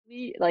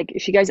Like,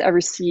 if you guys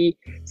ever see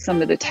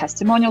some of the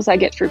testimonials I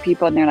get for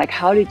people and they're like,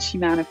 how did she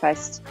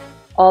manifest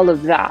all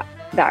of that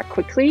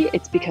quickly?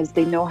 It's because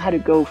they know how to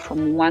go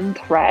from one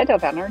thread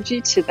of energy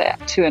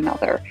to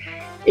another.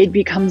 It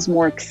becomes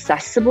more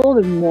accessible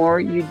the more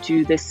you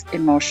do this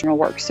emotional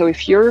work. So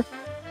if you're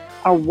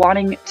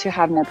wanting to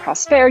have more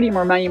prosperity,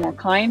 more money, more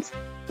clients,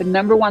 the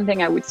number one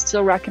thing I would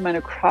still recommend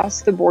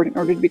across the board in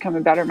order to become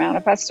a better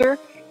manifester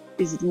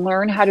is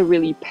learn how to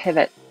really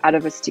pivot out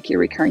of a sticky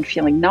recurring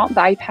feeling. Not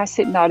bypass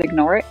it, not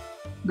ignore it,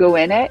 go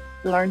in it,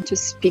 learn to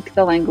speak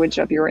the language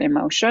of your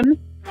emotion,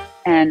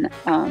 and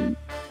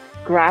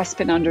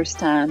grasp and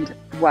understand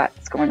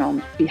what's going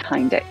on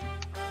behind it.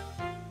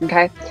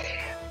 Okay.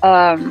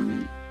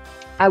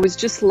 I was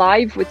just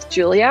live with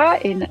Julia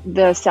in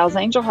the Sales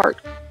Angel Heart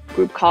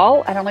group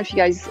call. I don't know if you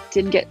guys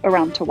didn't get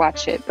around to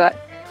watch it, but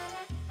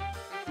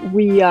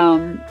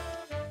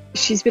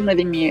she's been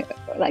leaving me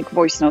like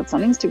voice notes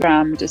on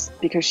Instagram just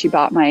because she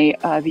bought my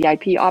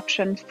VIP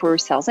option for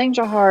Sales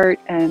Angel Heart,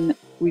 and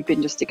we've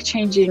been just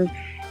exchanging.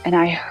 And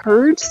I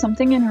heard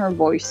something in her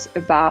voice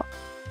about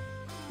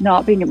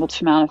not being able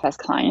to manifest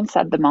clients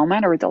at the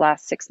moment or the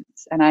last 6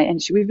 months.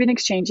 And we've been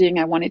exchanging.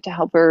 I wanted to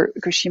help her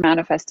because she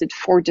manifested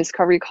 4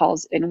 discovery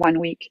calls in 1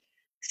 week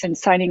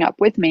since signing up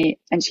with me,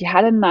 and she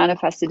hadn't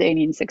manifested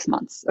any in 6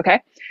 months.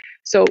 Okay.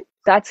 So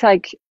that's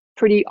like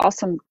pretty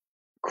awesome,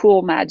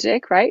 cool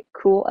magic, right?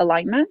 Cool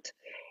alignment.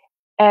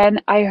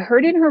 And I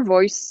heard in her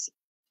voice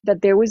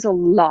that there was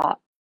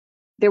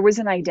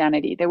an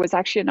identity. There was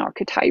actually an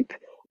archetype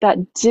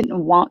that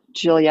didn't want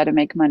Julia to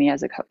make money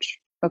as a coach.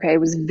 Okay. It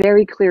was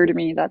very clear to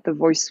me that the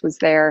voice was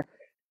there.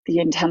 The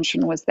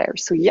intention was there.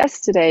 So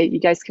yesterday, you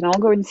guys can all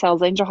go in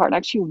Sales Angel Heart and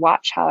actually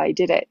watch how I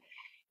did it.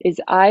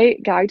 Is I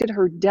guided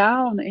her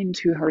down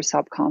into her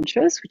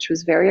subconscious, which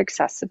was very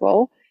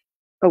accessible,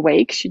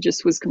 awake. She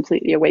just was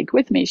completely awake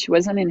with me. She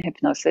wasn't in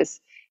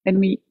hypnosis. And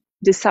we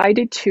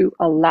decided to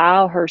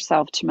allow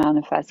herself to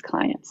manifest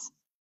clients.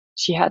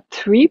 She had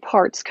 3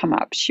 parts come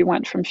up. She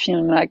went from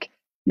feeling like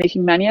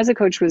making money as a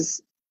coach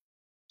was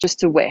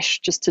just a wish,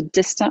 just a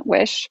distant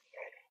wish,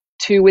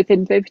 to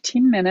within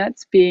 15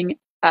 minutes being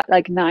at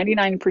like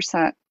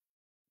 99%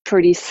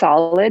 pretty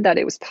solid that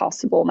it was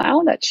possible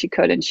now, that she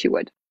could and she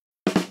would.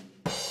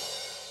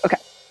 Okay.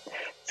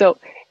 So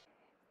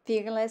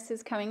Fearless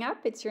is coming up.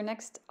 It's your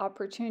next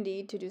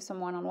opportunity to do some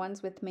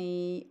one-on-ones with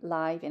me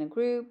live in a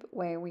group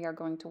where we are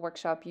going to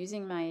workshop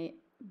using my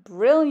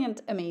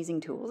brilliant,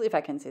 amazing tools, if I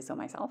can say so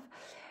myself,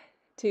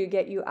 to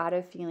get you out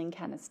of feeling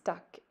kind of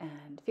stuck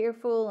and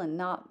fearful and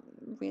not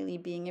really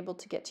being able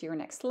to get to your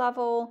next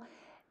level,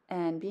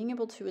 and being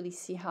able to really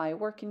see how I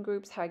work in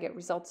groups, how I get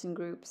results in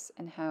groups,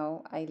 and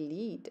how I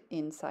lead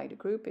inside a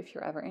group. If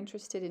you're ever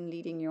interested in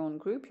leading your own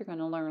group, you're going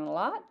to learn a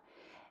lot.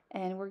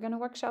 And we're going to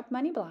workshop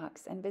money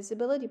blocks and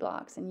visibility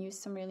blocks and use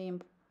some really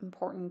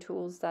important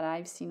tools that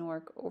I've seen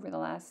work over the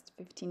last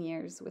 15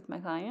 years with my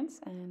clients.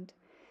 And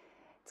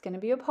it's going to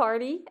be a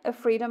party, a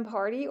freedom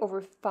party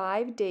over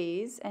 5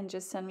 days. And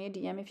just send me a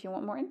DM if you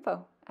want more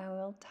info. I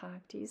will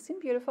talk to you soon,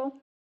 beautiful.